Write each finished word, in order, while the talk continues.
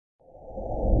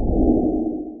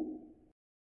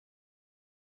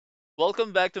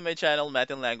Welcome back to my channel, Math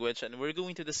and Language, and we're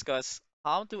going to discuss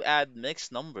how to add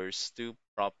mixed numbers to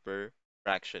proper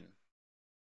fraction.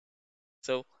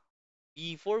 So,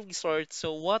 before we start,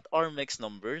 what are mixed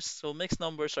numbers? So, mixed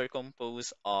numbers are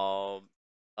composed of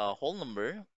a whole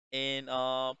number in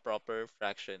a proper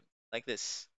fraction, like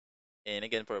this. And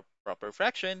again, for proper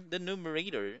fraction, the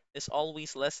numerator is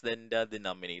always less than the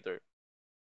denominator.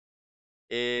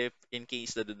 If in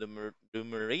case the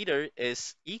numerator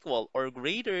is equal or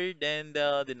greater than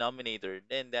the denominator,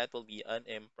 then that will be an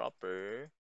improper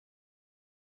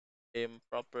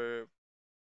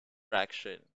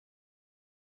fraction.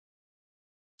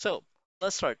 So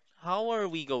let's start. How are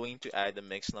we going to add a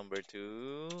mixed number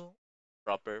to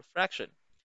proper fraction?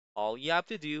 All you have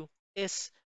to do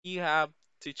is you have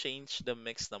to change the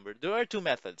mixed number. There are two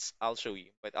methods. I'll show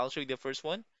you, but I'll show you the first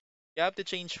one. You have to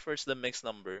change first the mixed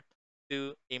number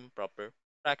to improper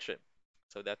fraction.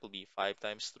 So that will be 5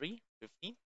 times 3,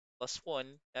 15, plus 1,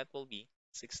 that will be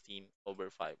 16 over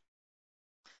 5.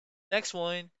 Next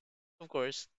one, of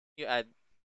course, you add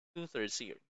 2/3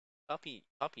 here. Copy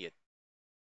it.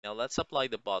 Now let's apply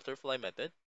the butterfly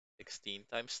method. 16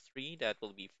 times 3, that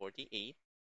will be 48.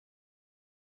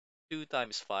 2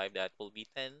 times 5, that will be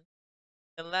 10.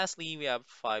 And lastly, we have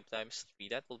 5 times 3,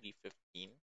 that will be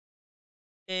 15.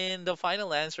 And the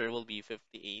final answer will be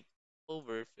 58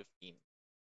 over 15.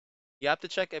 You have to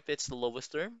check if it's the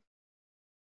lowest term.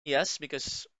 Yes,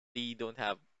 because they don't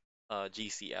have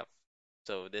GCF.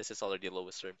 So this is already the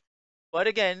lowest term. But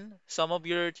again, some of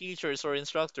your teachers or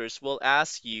instructors will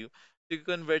ask you to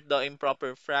convert the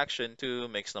improper fraction to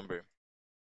mixed number.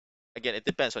 Again, it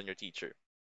depends on your teacher.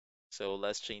 So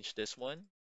let's change this one.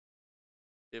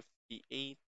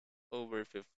 58 over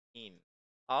 15.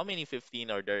 How many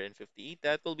 15 are there in 58?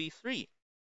 That will be 3.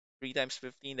 3 times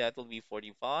 15, that will be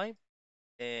 45.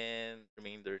 And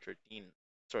remainder 13.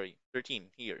 Sorry,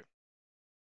 13 here.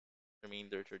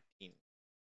 Remainder 13.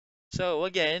 So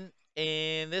again,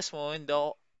 in this one,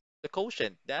 the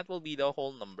quotient, that will be the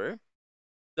whole number.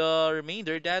 The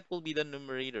remainder, that will be the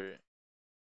numerator.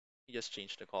 You just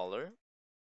change the color.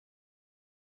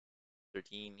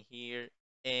 13 here.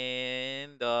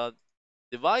 And the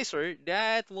divisor,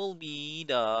 that will be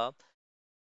the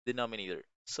denominator.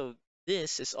 So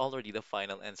this is already the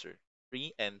final answer.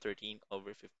 3 and 13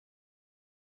 over 50.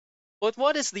 But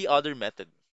what is the other method?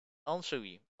 I'll show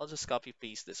you. I'll just copy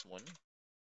paste this one.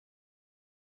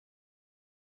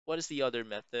 What is the other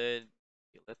method?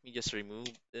 Okay, let me just remove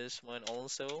this one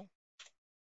also.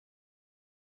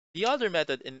 The other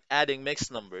method in adding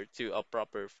mixed number to a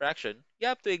proper fraction, you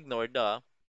have to ignore the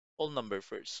whole number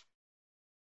first.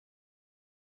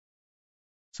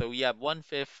 So we have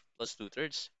 1/5 plus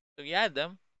 2/3. So you add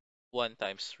them. 1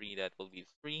 times 3, that will be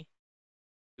 3.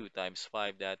 2 times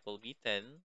 5, that will be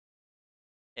 10.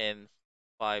 And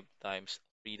 5 times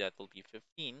 3, that will be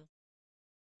 15.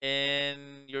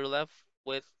 And you're left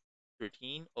with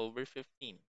 13 over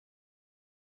 15.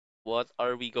 What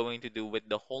are we going to do with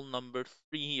the whole number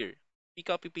 3 here? We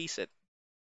copy paste it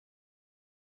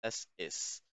as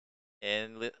is.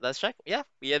 And let's check. Yeah,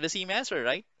 we have the same answer,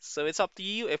 right? So it's up to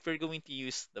you if you're going to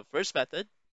use the first method,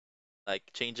 like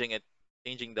changing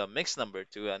the mixed number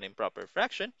to an improper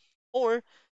fraction, or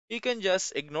you can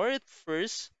just ignore it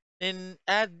first and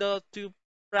add the two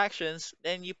fractions,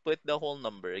 then you put the whole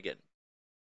number again.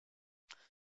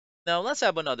 Now let's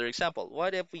have another example.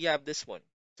 What if we have this one?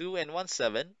 2 and 1,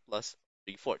 7 plus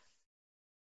 3/4.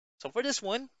 So for this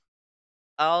one,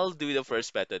 I'll do the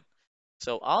first method.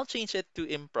 So I'll change it to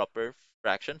improper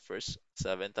fraction first.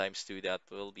 7 times 2, that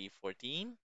will be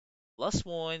 14, plus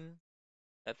 1,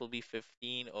 that will be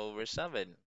 15 over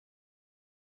 7.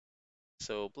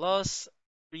 So plus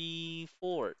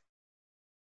 3/4.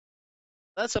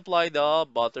 Let's apply the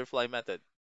butterfly method.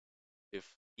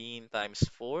 15 times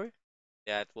 4,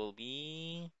 that will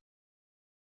be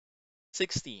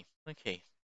 60. Okay,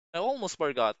 I almost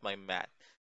forgot my math.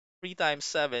 3 times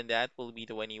 7, that will be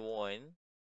 21.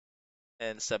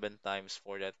 And 7 times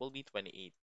 4, that will be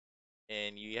 28.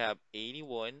 And you have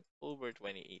 81 over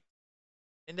 28.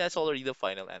 And that's already the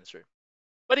final answer.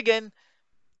 But again,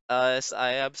 as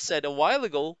I have said a while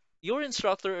ago, your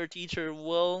instructor or teacher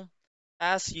will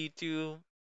ask you to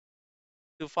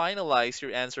finalize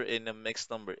your answer in a mixed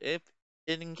number if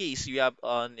in case you have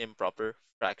an improper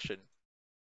fraction.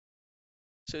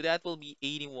 So that will be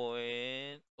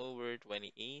 81 over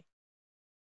 28.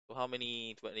 So how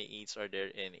many 28s are there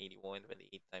in 81?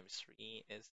 28 times 3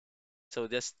 is, so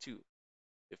that's 2.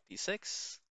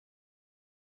 56.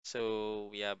 So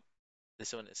we have,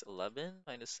 this one is 11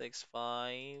 minus 6,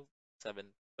 5,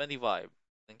 7, 25.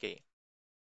 Okay.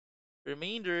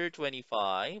 Remainder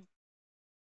 25.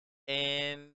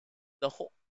 And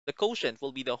the quotient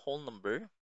will be the whole number.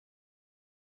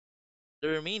 The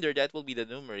remainder, that will be the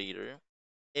numerator.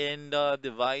 And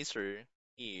here,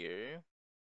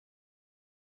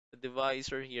 the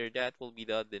divisor here, that will be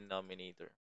the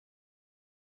denominator.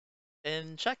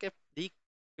 And check if they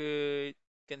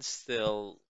can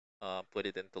still put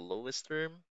it into lowest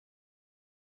term.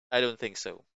 I don't think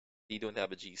so. They don't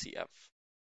have a GCF.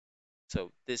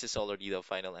 So this is already the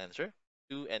final answer.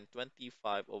 2 and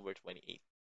 25 over 28.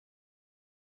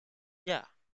 Yeah.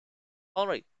 All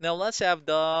right. Now let's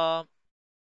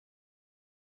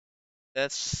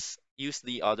use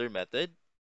the other method.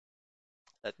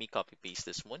 Let me copy paste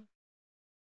this one.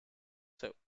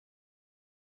 So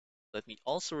let me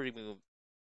also remove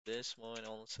this one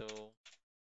also.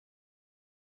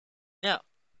 Now,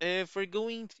 if we're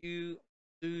going to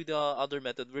do the other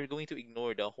method, we're going to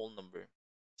ignore the whole number.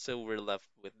 So we're left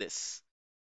with this.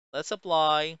 Let's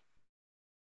apply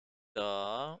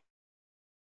the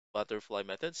butterfly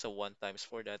method. So 1 times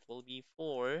 4, that will be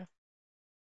 4.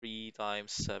 3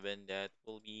 times 7, that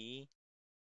will be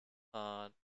uh,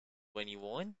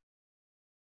 21.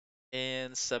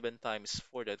 And 7 times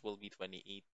 4, that will be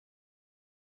 28.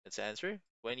 That's the answer.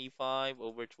 25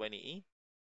 over 28.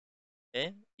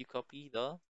 And you copy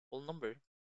the whole number.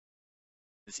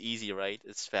 It's easy, right?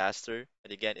 It's faster.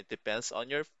 And again, it depends on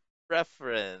your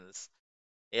preference.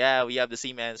 Yeah, we have the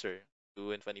same answer.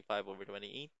 2 and 25 over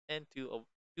 28 and 2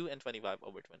 and 25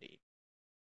 over 28.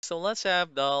 So let's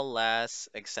have the last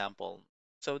example.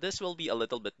 So this will be a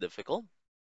little bit difficult.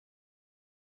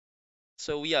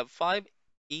 So we have 5,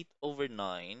 8 over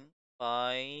 9,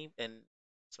 5 and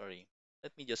sorry,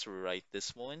 let me just write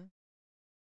this one.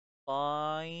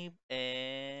 5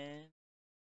 and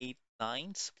 8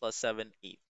 nines plus 7,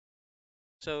 8.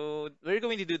 So we're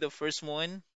going to do the first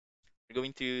one. We're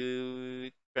going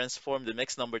to transform the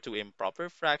mixed number to improper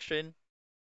fraction.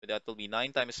 So that will be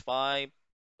 9 times 5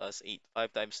 plus 8.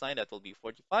 5 times 9, that will be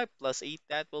 45 plus 8,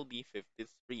 that will be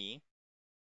 53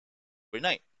 over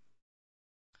 9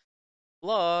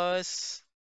 plus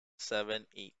 7,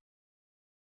 8.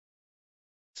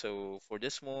 So for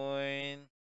this one,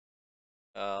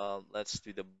 let's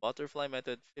do the butterfly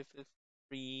method.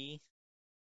 53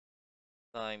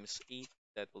 times 8,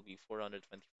 that will be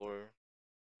 424.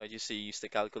 I just say use the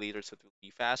calculator so it will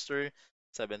be faster.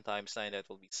 7 times 9, that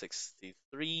will be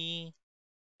 63.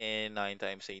 And 9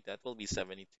 times 8, that will be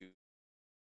 72.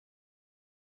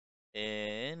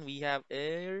 And we have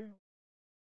air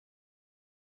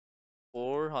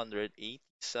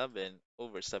 487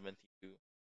 over 72.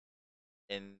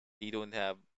 And they don't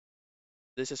have,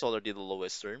 this is already the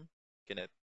lowest term. Cannot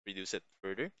reduce it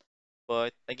further.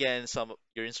 But again,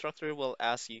 your instructor will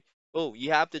ask you, oh,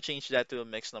 you have to change that to a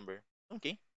mixed number.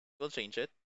 Okay, we'll change it.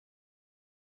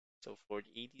 So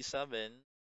 487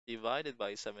 divided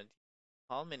by 70.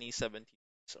 How many 70s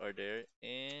are there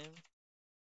in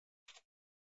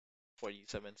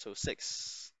 47? So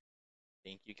 6.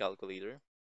 Thank you, calculator.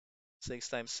 6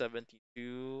 times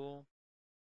 72.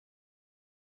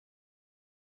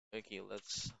 Okay,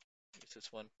 let's use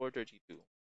this one. 432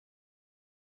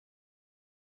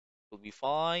 will be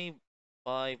 5.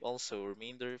 5 also,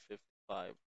 remainder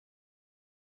 55.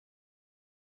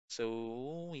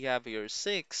 So we have here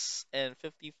 6 and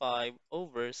 55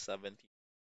 over 70.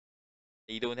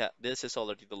 They don't have, this is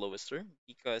already the lowest term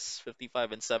because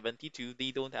 55 and 72,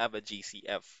 they don't have a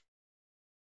GCF.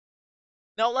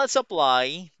 Now let's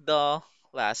apply the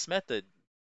last method.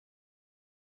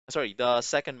 Sorry, the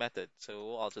second method.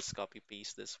 So I'll just copy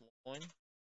paste this one.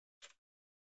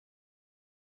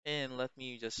 And let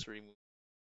me just remove,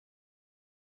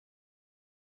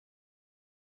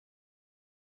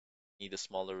 need a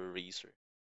smaller eraser.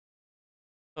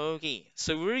 Okay,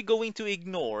 so we're going to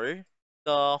ignore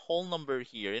the whole number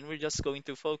here and we're just going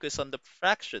to focus on the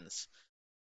fractions.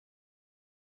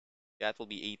 That will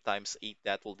be 8 times 8,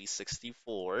 that will be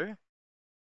 64.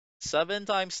 7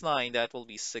 times 9, that will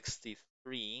be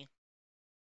 63.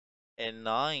 And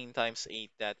 9 times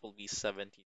 8, that will be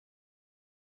 70.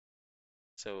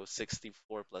 So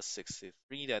 64 plus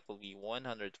 63, that will be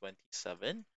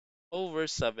 127 over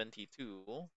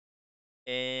 72.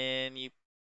 And you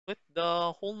put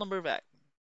the whole number back.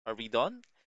 Are we done?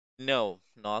 No,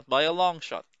 not by a long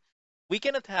shot. We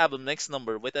cannot have a mixed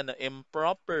number with an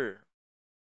improper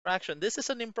fraction. This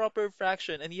is an improper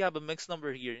fraction and you have a mixed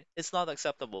number here. It's not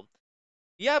acceptable.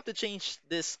 You have to change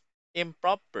this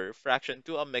improper fraction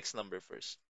to a mixed number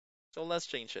first. So let's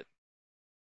change it.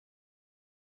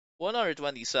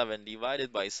 127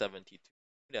 divided by 72.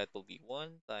 That will be 1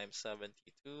 times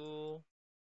 72,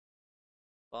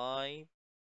 5,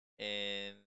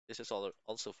 and this is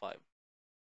also 5.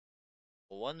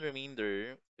 1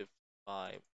 remainder,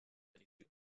 55, 22.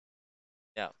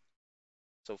 Now,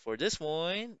 so for this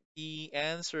one, the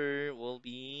answer will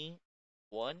be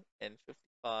 1 and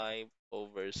 55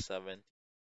 over 7.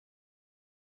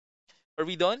 Are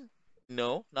we done?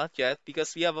 No, not yet,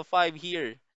 because we have a 5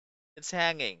 here. It's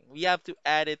hanging. We have to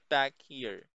add it back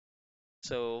here.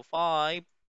 So 5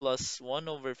 plus 1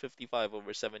 over 55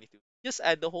 over 72. Just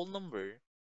add the whole number.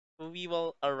 So we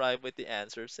will arrive with the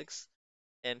answer 6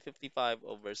 and 55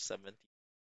 over 70.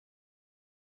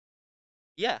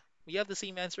 Yeah, we have the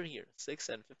same answer here. 6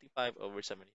 and 55 over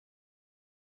 70.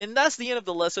 And that's the end of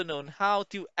the lesson on how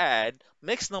to add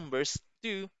mixed numbers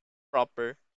to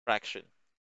proper fraction.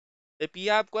 If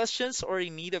you have questions or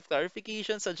in need of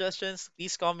clarification, suggestions,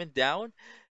 please comment down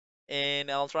and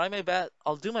I'll try my best.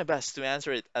 I'll do my best to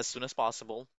answer it as soon as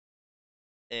possible.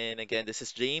 And again, this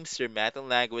is James, your math and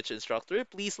language instructor.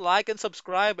 Please like and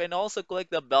subscribe and also click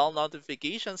the bell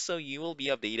notification so you will be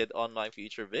updated on my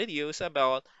future videos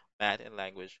about math and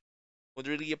language. Would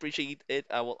really appreciate it.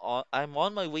 I'm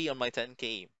on my way on my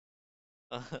 10K.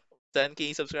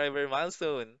 10K subscriber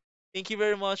milestone. Thank you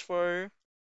very much for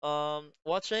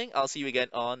watching. I'll see you again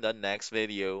on the next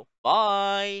video.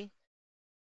 Bye.